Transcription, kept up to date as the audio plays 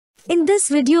In this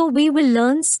video, we will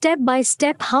learn step by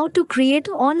step how to create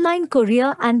online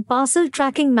courier and parcel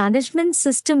tracking management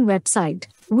system website.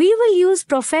 We will use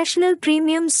professional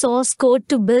premium source code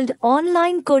to build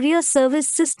online courier service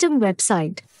system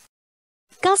website.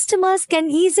 Customers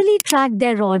can easily track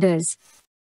their orders.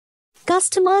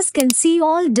 Customers can see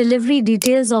all delivery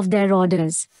details of their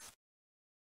orders.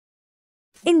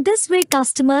 In this way,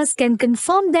 customers can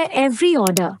confirm their every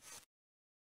order.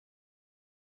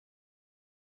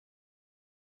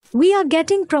 We are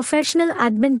getting professional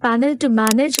admin panel to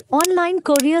manage online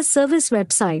courier service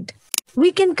website.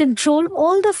 We can control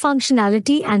all the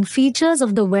functionality and features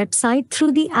of the website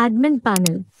through the admin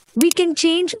panel. We can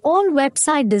change all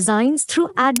website designs through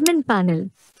admin panel.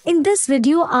 In this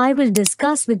video, I will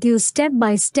discuss with you step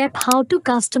by step how to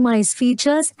customize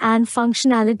features and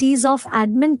functionalities of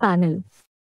admin panel.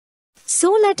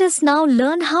 So let us now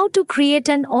learn how to create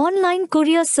an online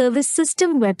courier service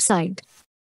system website.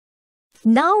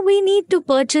 Now we need to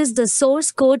purchase the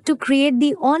source code to create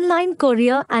the online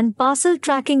courier and parcel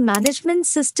tracking management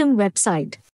system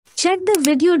website. Check the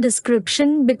video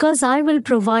description because I will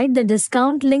provide the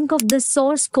discount link of this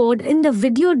source code in the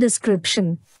video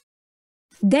description.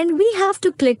 Then we have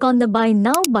to click on the Buy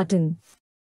Now button.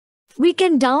 We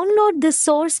can download the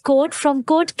source code from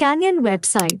Codetai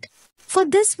website. For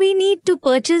this, we need to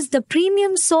purchase the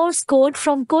premium source code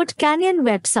from Codetai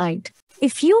website.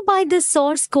 If you buy this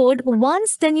source code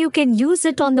once, then you can use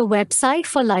it on the website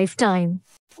for lifetime.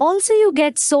 Also, you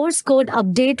get source code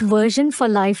update version for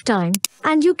lifetime,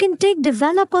 and you can take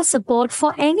developer support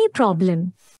for any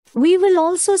problem. We will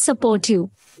also support you.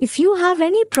 If you have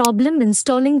any problem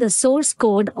installing the source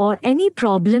code or any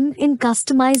problem in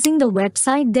customizing the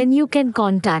website, then you can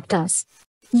contact us.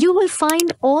 You will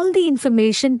find all the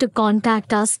information to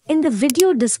contact us in the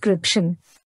video description.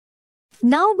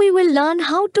 Now we will learn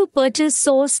how to purchase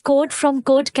source code from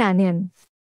Codetai.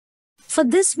 For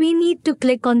this, we need to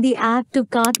click on the Add to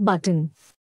Cart button.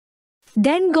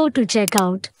 Then go to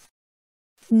Checkout.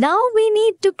 Now we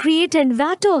need to create an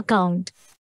Envato account.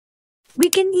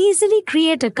 We can easily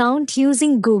create account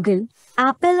using Google,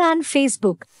 Apple and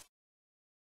Facebook.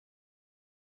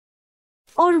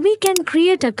 Or we can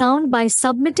create account by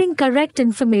submitting correct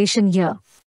information here.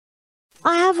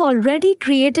 I have already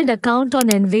created account on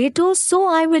Envato, so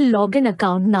I will log in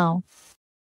account now.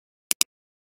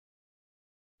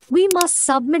 We must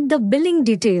submit the billing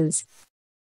details.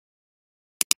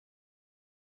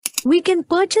 We can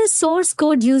purchase source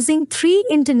code using 3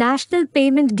 international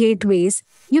payment gateways.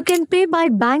 You can pay by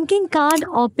banking card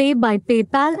or pay by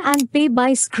PayPal and pay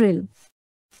by Skrill.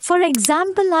 For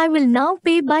example, I will now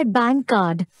pay by bank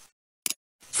card.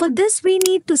 For this, we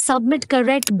need to submit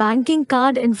correct banking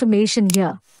card information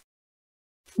here.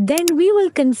 Then we will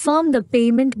confirm the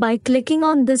payment by clicking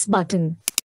on this button.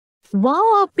 Wow,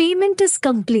 our payment is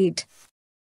complete.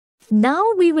 Now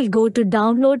we will go to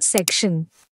download section.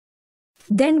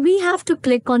 Then we have to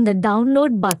click on the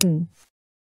download button.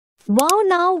 Wow,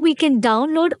 now we can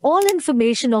download all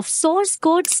information of source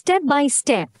code step by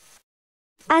step.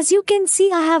 As you can see,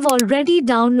 I have already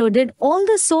downloaded all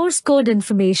the source code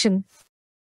information.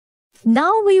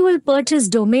 Now we will purchase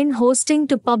domain hosting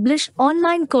to publish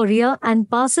online courier and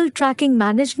parcel tracking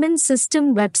management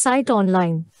system website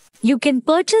online. You can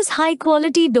purchase high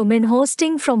quality domain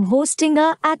hosting from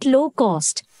Hostinger at low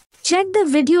cost. Check the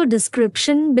video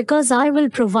description because I will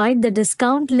provide the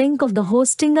discount link of the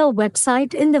Hostinger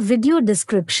website in the video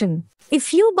description.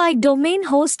 If you buy domain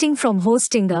hosting from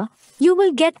Hostinger, you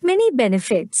will get many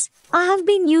benefits. I have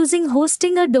been using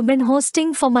Hostinger domain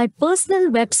hosting for my personal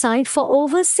website for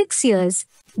over 6 years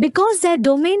because their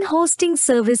domain hosting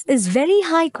service is very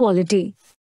high quality.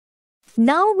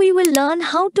 Now we will learn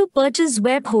how to purchase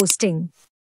web hosting.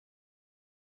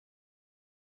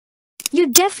 You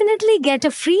definitely get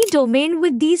a free domain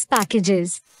with these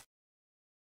packages.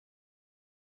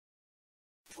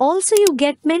 Also, you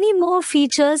get many more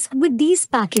features with these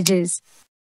packages.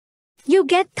 You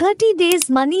get 30 days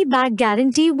money back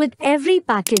guarantee with every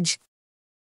package.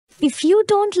 If you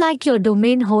don't like your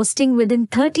domain hosting within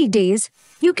 30 days,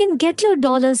 you can get your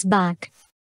dollars back.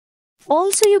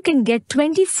 Also, you can get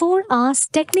 24 hours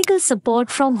technical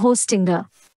support from Hostinger.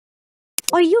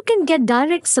 Or you can get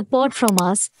direct support from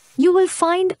us. You will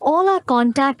find all our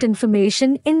contact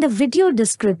information in the video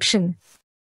description.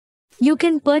 You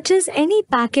can purchase any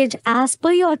package as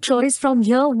per your choice from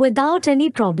here without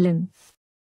any problem.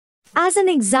 As an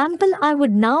example, I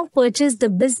would now purchase the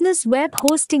business web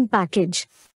hosting package.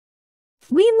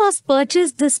 We must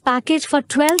purchase this package for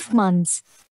 12 months.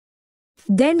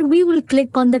 Then we will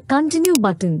click on the continue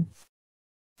button.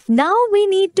 Now we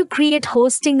need to create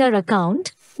Hostinger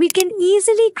account. We can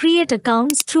easily create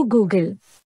accounts through Google.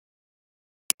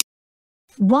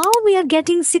 Wow, we are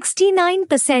getting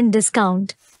 69%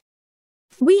 discount.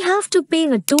 We have to pay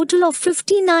a total of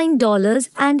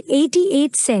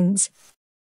 $59.88.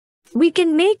 We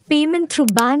can make payment through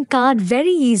bank card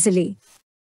very easily.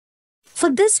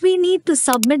 For this, we need to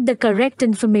submit the correct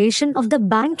information of the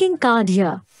banking card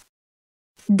here.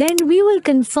 Then we will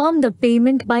confirm the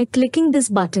payment by clicking this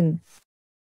button.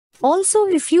 Also,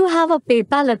 if you have a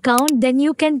PayPal account, then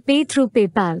you can pay through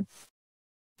PayPal.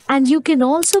 And you can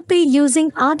also pay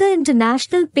using other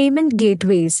international payment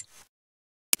gateways.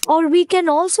 Or we can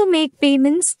also make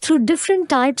payments through different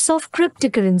types of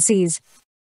cryptocurrencies.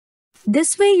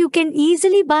 This way you can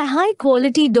easily buy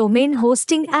high-quality domain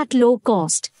hosting at low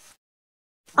cost.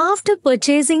 After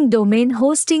purchasing domain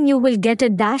hosting, you will get a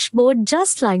dashboard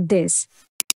just like this.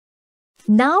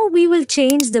 Now we will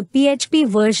change the PHP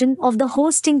version of the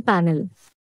hosting panel.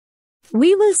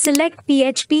 We will select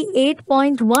PHP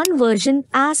 8.1 version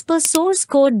as per source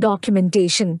code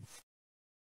documentation.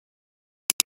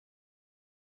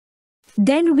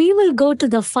 Then we will go to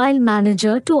the file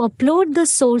manager to upload the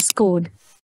source code.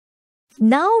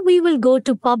 Now we will go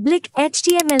to public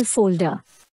HTML folder.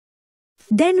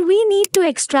 Then we need to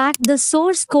extract the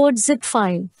source code zip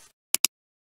file.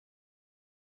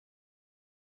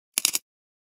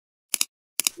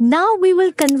 Now we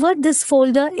will convert this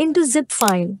folder into zip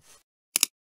file.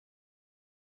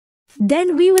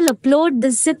 Then we will upload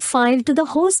the zip file to the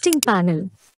hosting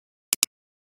panel.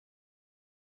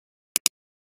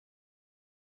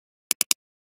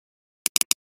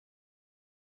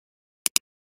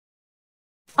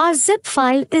 Our zip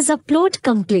file is upload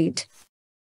complete.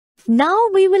 Now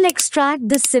we will extract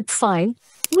the zip file.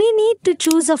 We need to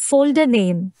choose a folder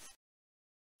name.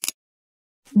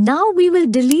 Now we will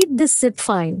delete this zip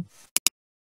file.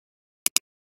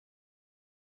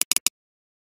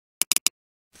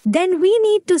 Then we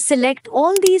need to select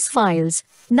all these files.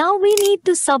 Now we need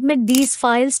to submit these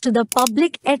files to the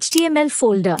public HTML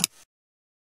folder.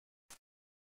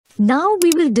 Now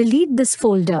we will delete this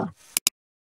folder.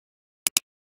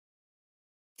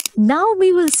 Now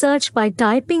we will search by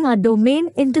typing our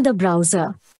domain into the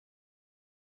browser.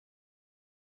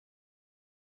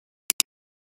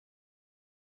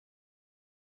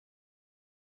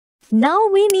 Now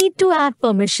we need to add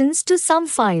permissions to some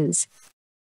files.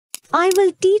 I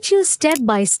will teach you step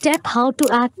by step how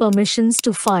to add permissions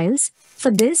to files.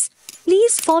 For this,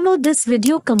 please follow this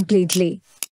video completely.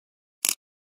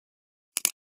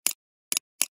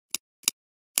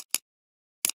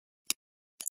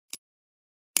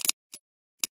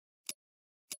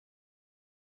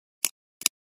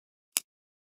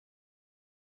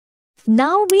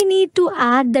 Now we need to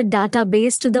add the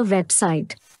database to the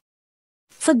website.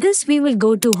 For this, we will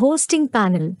go to hosting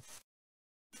panel.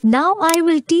 Now I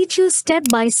will teach you step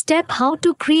by step how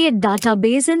to create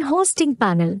database in hosting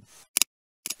panel.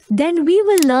 Then we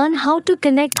will learn how to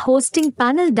connect hosting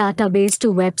panel database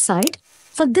to website.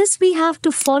 For this, we have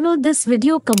to follow this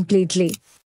video completely.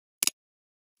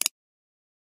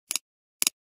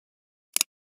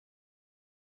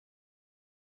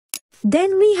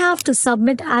 Then we have to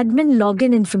submit admin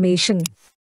login information.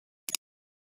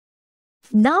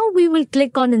 Now we will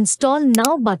click on Install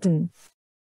Now button.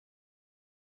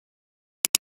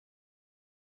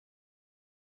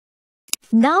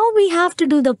 Now we have to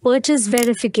do the purchase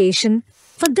verification.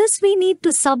 For this, we need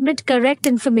to submit correct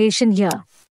information here.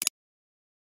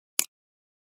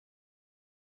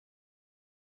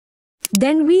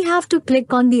 Then we have to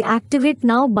click on the Activate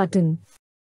Now button.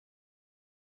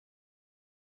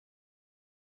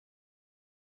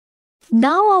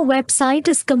 Now our website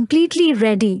is completely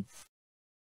ready.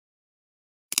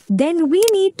 Then we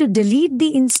need to delete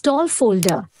the install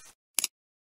folder.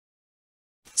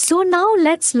 So now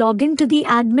let's log into the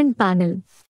admin panel.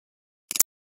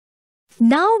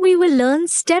 Now we will learn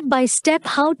step by step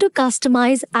how to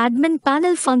customize admin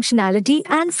panel functionality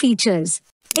and features.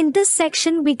 In this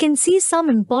section, we can see some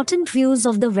important views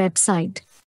of the website.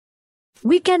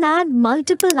 We can add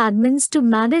multiple admins to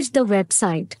manage the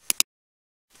website.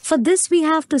 For this, we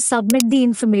have to submit the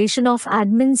information of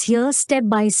admins here step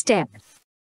by step.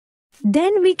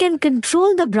 Then we can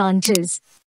control the branches.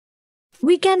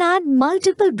 We can add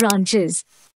multiple branches.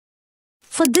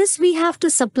 For this, we have to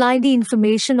supply the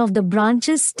information of the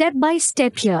branches step by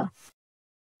step here.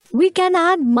 We can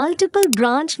add multiple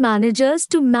branch managers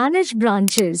to manage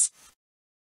branches.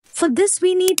 For this,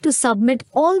 we need to submit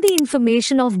all the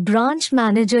information of branch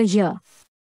manager here.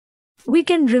 We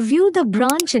can review the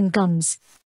branch incomes.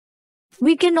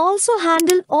 We can also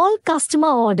handle all customer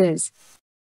orders.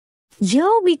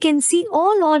 Here we can see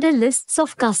all order lists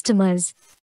of customers.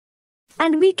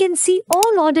 And we can see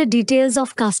all order details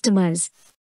of customers.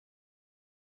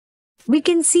 We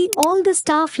can see all the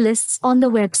staff lists on the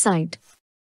website.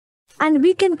 And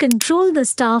we can control the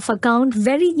staff account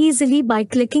very easily by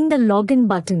clicking the login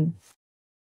button.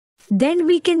 Then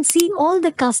we can see all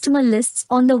the customer lists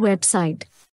on the website.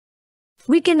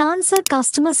 We can answer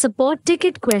customer support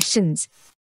ticket questions.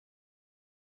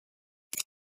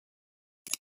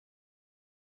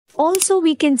 Also,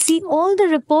 we can see all the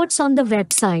reports on the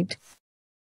website.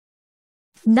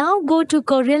 Now go to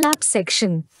Courier app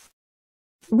section.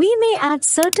 We may add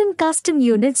certain custom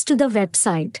units to the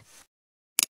website.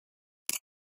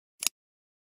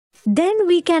 Then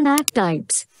we can add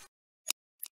types.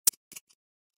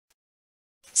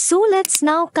 So let's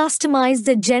now customize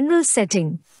the general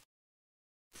setting.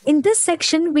 In this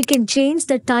section, we can change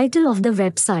the title of the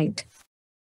website.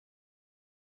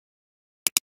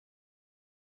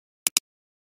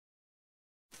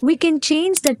 We can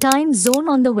change the time zone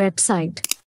on the website.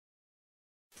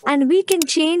 And we can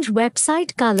change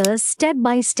website colors step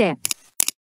by step.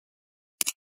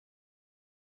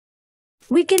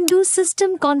 We can do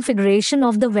system configuration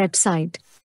of the website.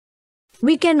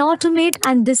 We can automate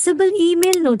and disable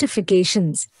email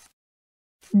notifications.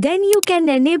 Then you can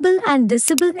enable and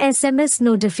disable SMS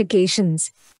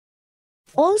notifications.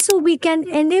 Also, we can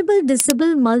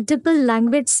disable multiple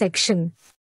language section.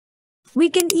 We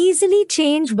can easily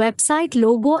change website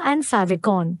logo and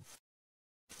favicon.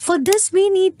 For this, we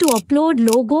need to upload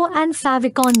logo and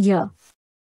favicon here.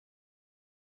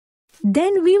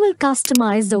 Then we will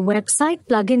customize the website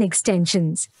plugin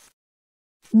extensions.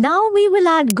 Now we will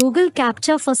add Google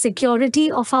Captcha for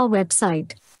security of our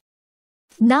website.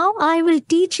 Now I will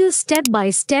teach you step by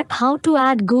step how to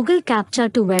add Google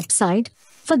Captcha to website.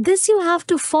 For this you have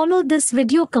to follow this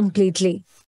video completely.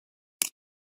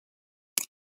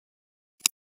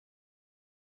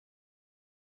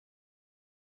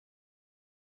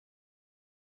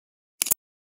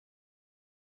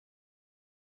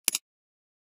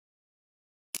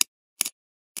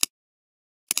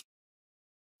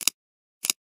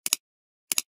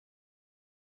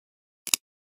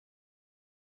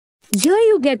 Here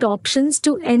you get options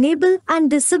to enable and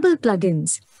disable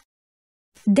plugins.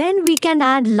 Then we can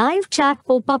add live chat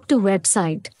pop-up to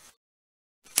website.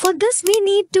 For this we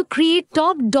need to create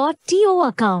top.to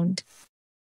account.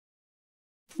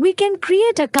 We can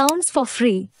create accounts for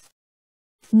free.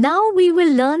 Now we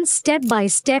will learn step by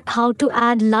step how to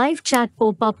add live chat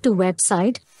pop-up to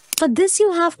website. For this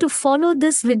you have to follow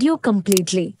this video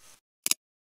completely.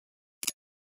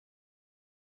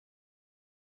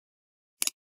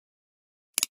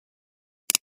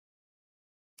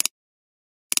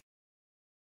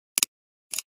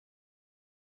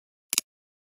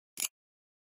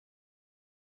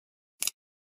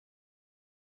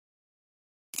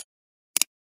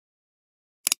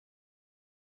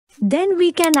 Then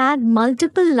we can add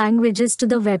multiple languages to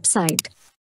the website.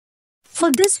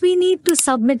 For this we need to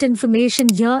submit information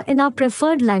here in our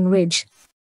preferred language.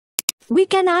 We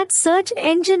can add search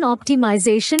engine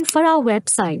optimization for our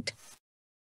website.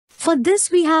 For this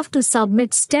we have to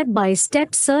submit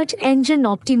step-by-step search engine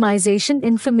optimization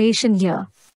information here.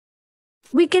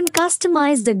 We can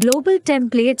customize the global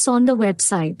templates on the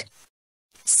website.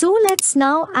 So let's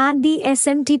now add the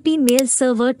SMTP mail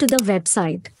server to the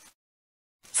website.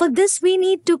 For this we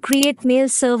need to create mail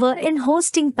server in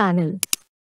hosting panel.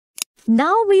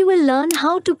 Now we will learn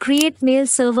how to create mail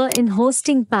server in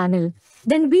hosting panel.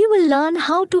 Then we will learn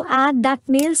how to add that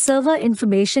mail server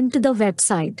information to the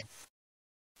website.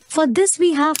 For this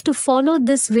we have to follow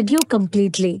this video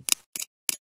completely.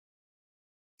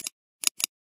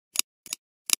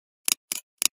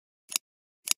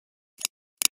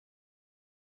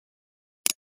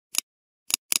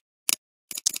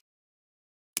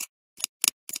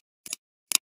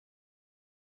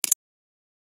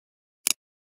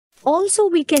 Also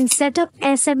we can set up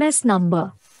SMS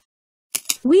number.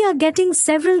 We are getting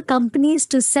several companies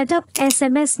to set up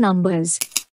SMS numbers.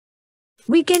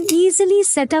 We can easily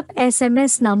set up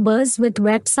SMS numbers with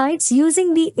websites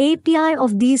using the API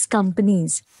of these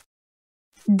companies.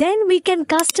 Then we can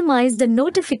customize the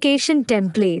notification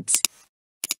templates.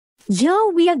 Here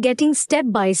we are getting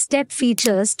step-by-step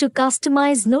features to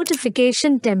customize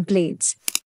notification templates.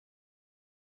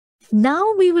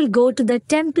 Now we will go to the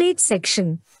template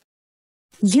section.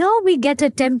 Here we get a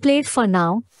template for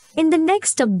now. In the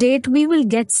next update we will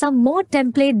get some more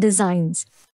template designs.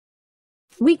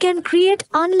 We can create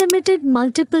unlimited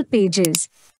multiple pages.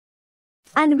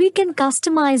 And we can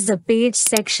customize the page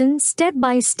section step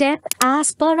by step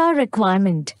as per our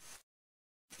requirement.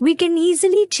 We can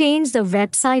easily change the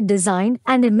website design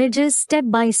and images step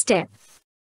by step.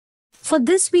 For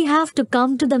this, we have to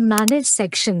come to the Manage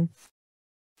section.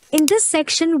 In this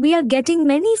section, we are getting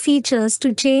many features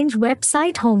to change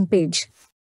website homepage.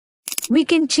 We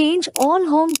can change all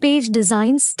homepage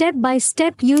designs step by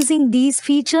step using these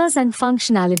features and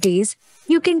functionalities.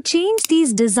 You can change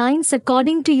these designs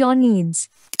according to your needs.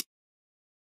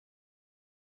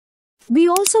 We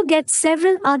also get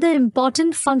several other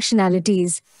important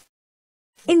functionalities.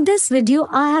 In this video,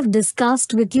 I have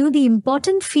discussed with you the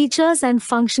important features and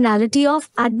functionality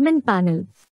of Admin Panel.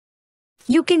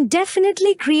 You can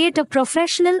definitely create a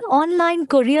professional online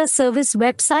courier service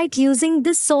website using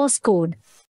this source code.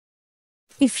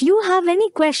 If you have any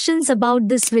questions about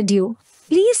this video,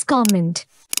 please comment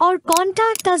or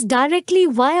contact us directly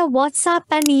via WhatsApp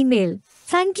and email.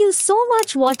 Thank you so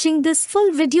much for watching this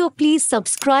full video. Please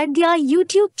subscribe to our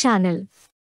YouTube channel.